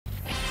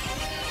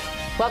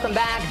Welcome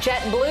back.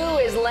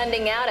 JetBlue is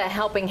lending out a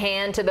helping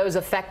hand to those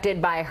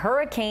affected by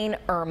Hurricane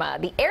Irma.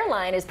 The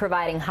airline is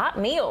providing hot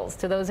meals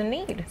to those in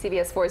need.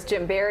 CBS 4's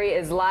Jim Barry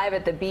is live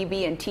at the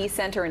BB&T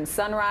Center in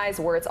Sunrise,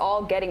 where it's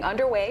all getting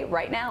underway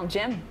right now.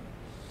 Jim.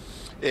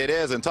 It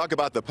is, and talk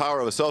about the power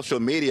of social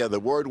media. The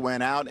word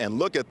went out, and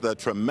look at the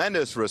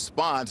tremendous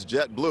response.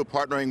 JetBlue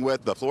partnering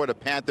with the Florida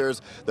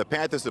Panthers. The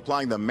Panthers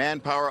supplying the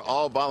manpower,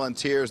 all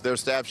volunteers, their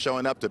staff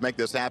showing up to make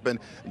this happen.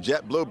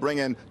 JetBlue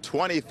bringing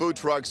 20 food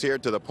trucks here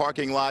to the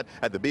parking lot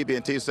at the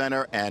BB&T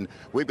Center, and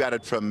we've got a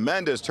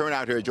tremendous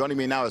turnout here. Joining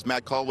me now is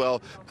Matt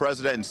Caldwell,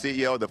 President and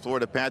CEO of the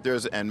Florida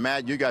Panthers. And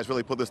Matt, you guys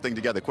really put this thing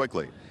together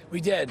quickly.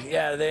 We did,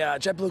 yeah.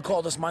 JetBlue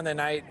called us Monday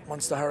night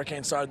once the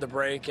hurricane started to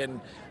break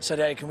and said,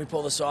 hey, can we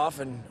pull this off?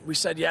 And we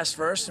said yes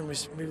first, and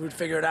we would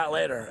figure it out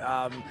later.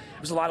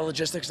 It was a lot of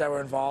logistics that were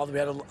involved. We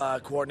had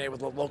to coordinate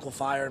with local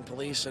fire and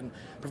police and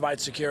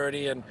provide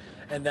security and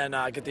then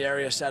get the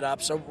area set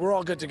up. So we're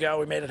all good to go.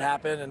 We made it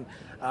happen,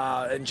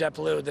 and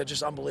JetBlue, they're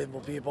just unbelievable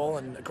people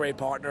and a great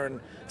partner,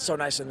 and it's so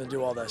nice of them to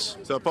do all this.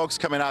 So folks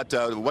coming out,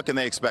 what can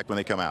they expect when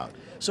they come out?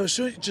 So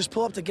just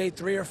pull up to gate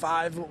 3 or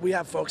 5. We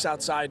have folks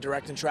outside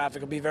directing traffic.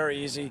 It'll be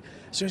very easy.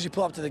 As soon as you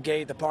pull up to the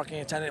gate, the parking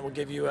attendant will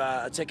give you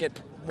a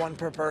ticket, one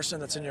per person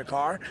that's in your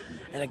car,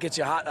 and it gets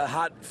you a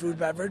hot food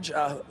beverage,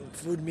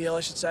 food meal, I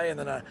should say, and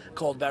then a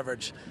cold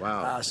beverage.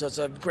 Wow. So it's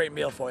a great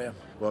meal for you.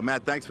 Well,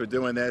 Matt, thanks for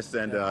doing this,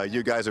 and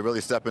you guys are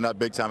really stepping up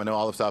big time. I know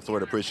all of South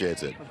Florida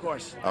appreciates it. Of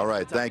course. All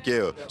right, thank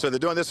you. So they're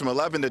doing this from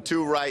 11 to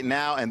 2 right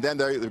now, and then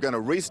they're going to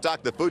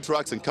restock the food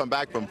trucks and come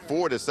back from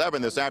 4 to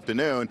 7 this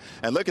afternoon.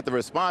 And look at the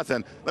response,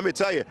 and let me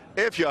tell you,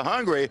 if you're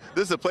hungry,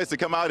 this is a place to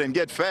come out and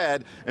get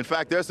fed. In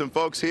fact, there's some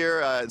folks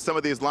here, some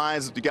of these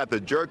lines, you got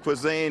the jerk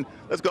cuisine.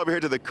 Let's go over here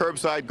to the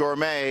Curbside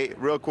Gourmet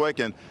real quick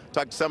and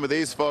talk to some of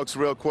these folks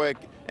real quick.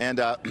 And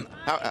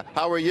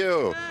how are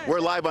you? Good. We're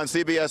live on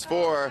CBS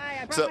 4. Hi,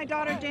 I brought my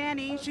daughter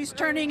Danny. She's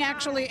turning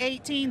actually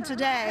 18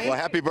 today. Well,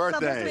 happy birthday.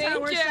 So this is how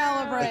we're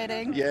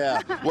celebrating.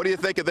 Yeah. What do you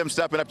think of them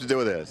stepping up to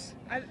do this?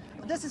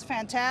 This is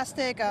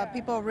fantastic.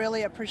 People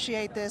really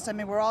appreciate this. I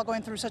mean, we're all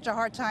going through such a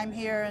hard time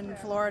here in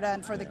Florida,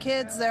 and for the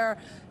kids, they're,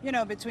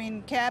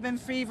 between cabin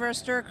fever,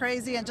 stir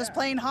crazy, and just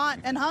plain hot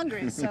and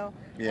hungry. So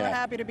yeah. We're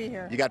happy to be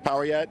here. You got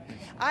power yet?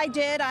 I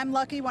did. I'm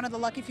lucky, one of the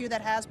lucky few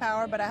that has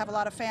power, but I have a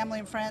lot of family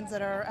and friends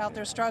that are out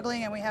there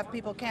struggling, and we have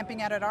people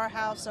camping out at our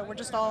house, so we're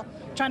just all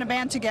trying to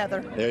band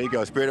together. There you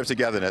go, spirit of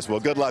togetherness. Well,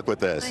 good luck with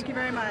this. Thank you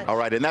very much. All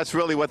right, and that's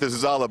really what this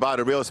is all about,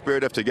 a real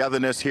spirit of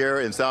togetherness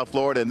here in South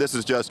Florida, and this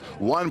is just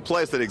one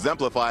place that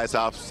exemplifies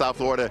how South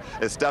Florida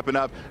is stepping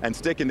up and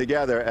sticking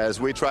together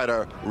as we try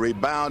to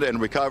rebound and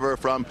recover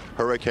from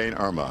Hurricane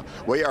Irma.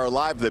 We are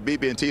live at the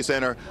BB&T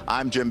Center.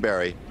 I'm Jim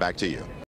Barry. Back to you.